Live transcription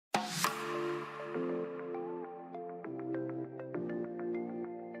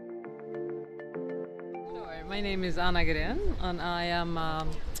My name is Anna Gren, and I am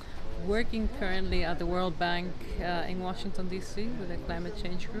working currently at the World Bank in Washington, D.C. with the Climate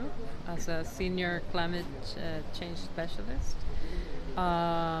Change Group as a senior climate change specialist.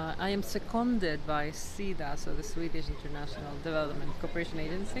 I am seconded by SIDA, so the Swedish International Development Cooperation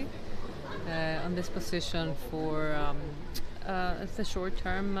Agency, on this position for it's a short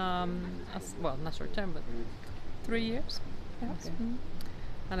term, well, not short term, but 3 years, perhaps. Okay.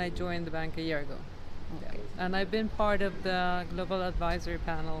 And I joined the bank a year ago. Okay. Yeah. And I've been part of the global advisory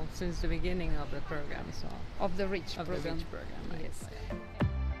panel since the beginning of the program. So Of the REACH of program. the REACH program. Yes.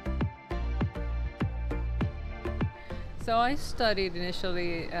 So I studied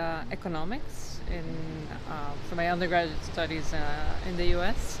initially economics for my undergraduate studies in the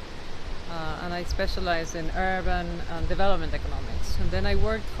U.S. And I specialized in urban and development economics. And then I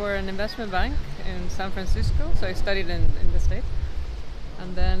worked for an investment bank in San Francisco. So I studied in the States.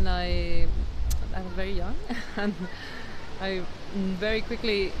 And then I was very young, and I very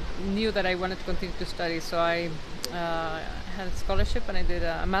quickly knew that I wanted to continue to study. So I had a scholarship, and I did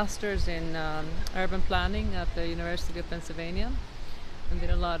a master's in urban planning at the University of Pennsylvania, and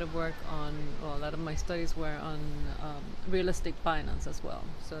did a lot of work on. Well, a lot of my studies were on real estate finance as well.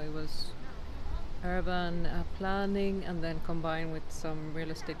 So it was urban planning, and then combined with some real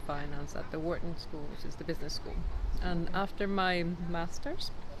estate finance at the Wharton School, which is the business school. And after my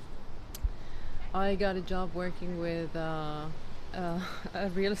master's, I got a job working with a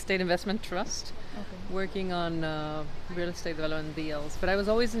real estate investment trust, working on real estate development deals. But I was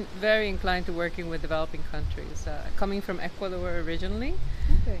always very inclined to working with developing countries. Coming from Ecuador originally,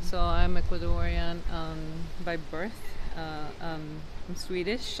 so I'm Ecuadorian by birth. I'm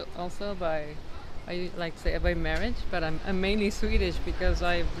Swedish also I like to say by marriage, but I'm mainly Swedish because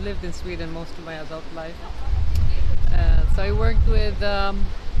I've lived in Sweden most of my adult life. So I worked with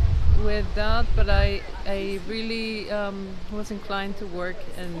that, but I really was inclined to work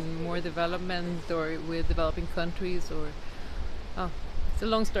in more development or with developing countries. It's a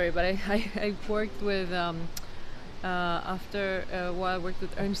long story, but I worked with after a while I worked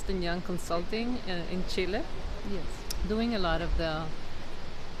with Ernst & Young Consulting in Chile. Yes. Doing a lot of the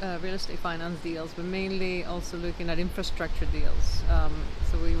real estate finance deals, but mainly also looking at infrastructure deals.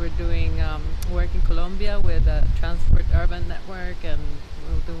 So we were doing work in Colombia with a transport urban network, and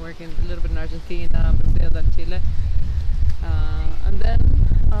we've been working a little bit in Argentina, Brazil, and Chile. And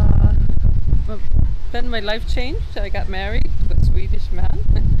then my life changed. I got married to a Swedish man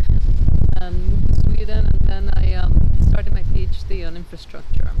and moved to Sweden, and then I started my PhD on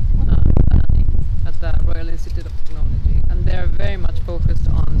infrastructure planning at the Royal Institute of Technology, and they're very much focused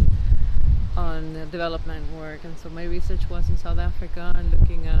on development work. And so my research was in South Africa and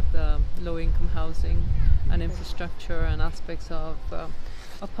looking at low-income housing and infrastructure and aspects of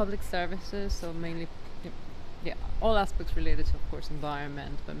public services. So mainly, all aspects related to, of course,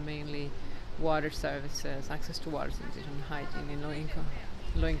 environment, but mainly water services, access to water, sanitation, hygiene in low-income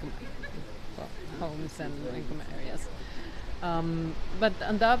homes and low-income areas.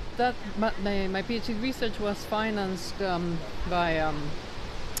 My PhD research was financed by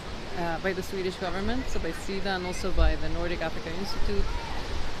the Swedish government, so by SIDA and also by the Nordic Africa Institute,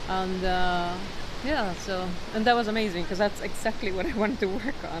 and and that was amazing because that's exactly what I wanted to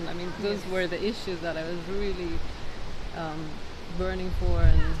work on. I mean, those were the issues that I was really burning for,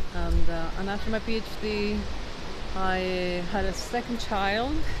 and after my PhD, I had a second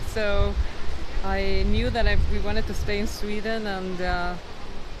child, so I knew that we wanted to stay in Sweden, and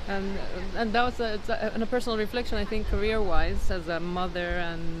that was a personal reflection. I think career-wise, as a mother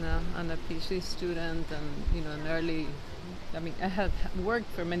and a PhD student, and an early. I mean, I had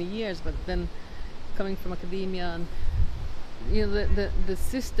worked for many years, but then coming from academia, and the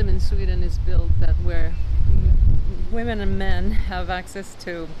system in Sweden is built that where women and men have access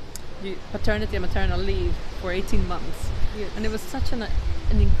to paternity and maternal leave for 18 months. Yes. And it was such an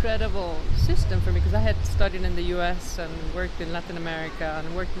incredible system for me because I had studied in the US and worked in Latin America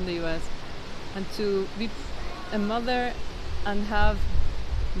and worked in the US, and to be a mother and have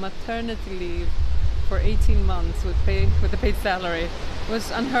maternity leave for 18 months with a paid salary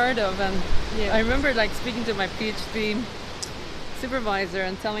was unheard of. And I remember speaking to my PhD supervisor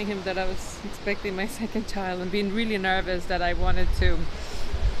and telling him that I was expecting my second child and being really nervous that I wanted to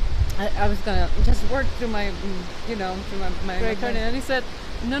I was gonna just work through my maternity, and he said,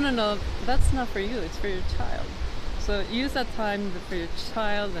 no, that's not for you, it's for your child. So use that time for your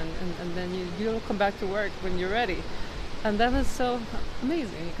child, and then you'll come back to work when you're ready. And that was so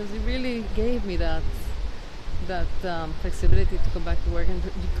amazing because it really gave me that flexibility to come back to work and to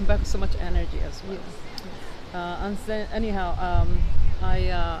come back with so much energy as well. Yes. And so anyhow,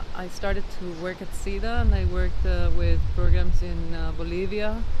 I started to work at SIDA, and I worked with programs in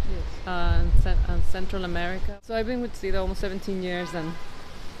Bolivia Yes. and Central America. So I've been with SIDA almost 17 years, and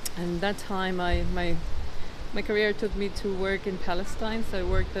that time my career took me to work in Palestine. So I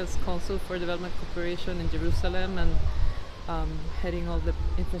worked as consul for development cooperation in Jerusalem, and heading all the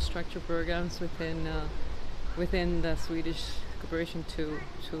infrastructure programs within the Swedish cooperation to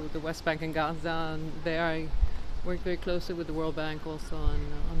the West Bank and Gaza. And there I worked very closely with the World Bank also on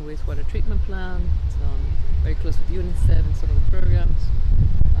wastewater treatment plants, very close with UNICEF and some of the programs.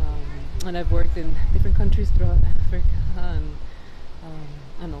 And I've worked in different countries throughout Africa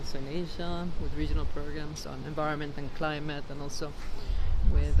and also in Asia with regional programs on environment and climate, and also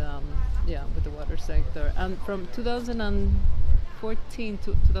with the water sector. And from 2014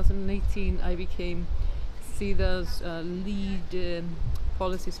 to 2018, I became SIDA's lead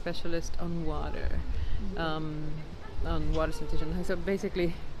policy specialist on water, on water sanitation. So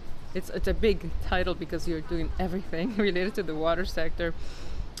basically, it's a big title because you're doing everything related to the water sector.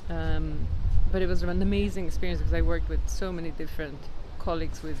 But it was an amazing experience because I worked with so many different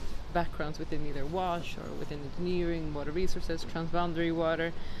colleagues with backgrounds within either WASH or within engineering, water resources, transboundary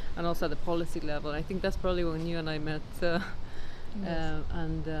water, and also at the policy level. I think that's probably when you and I met. Yes.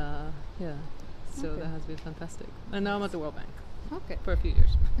 So Okay. that has been fantastic. And now I'm at the World Bank Okay. for a few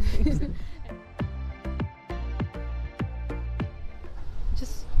years.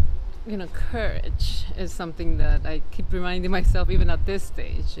 Just, courage is something that I keep reminding myself even at this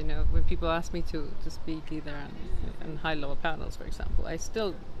stage. When people ask me to speak either on high-level panels, for example, I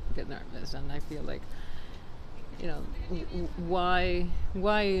still get nervous, and I feel like, why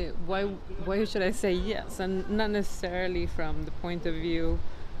should I say yes? And not necessarily from the point of view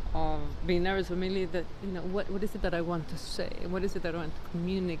of being nervous, but mainly that, what is it that I want to say? What is it that I want to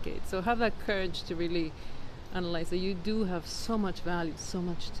communicate? So have that courage to really analyze that you do have so much value, so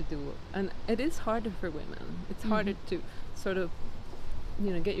much to do. And it is harder for women. It's harder to sort of,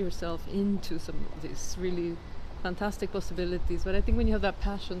 get yourself into some of these really fantastic possibilities. But I think when you have that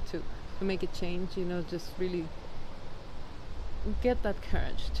passion to make a change, just really get that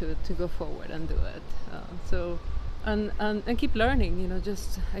courage to go forward and do it. And keep learning,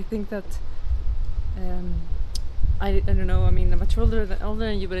 I think that I don't know, I'm much older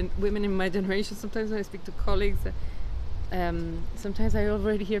than you, but women in my generation, sometimes when I speak to colleagues, sometimes I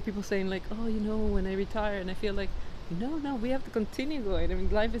already hear people saying like, oh, when I retire, and I feel like, no, we have to continue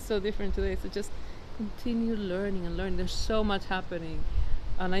going. Life is so different today, so just continue learning and learning. There's so much happening,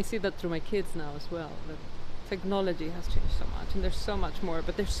 and I see that through my kids now as well, that technology has changed so much, and there's so much more,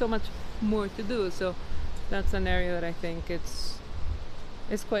 but there's so much more to do. So that's an area that I think it's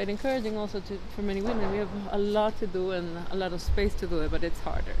quite encouraging also for many women. We have a lot to do and a lot of space to do it, but it's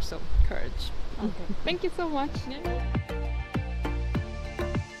harder. So courage. Okay. Thank you so much. Yeah.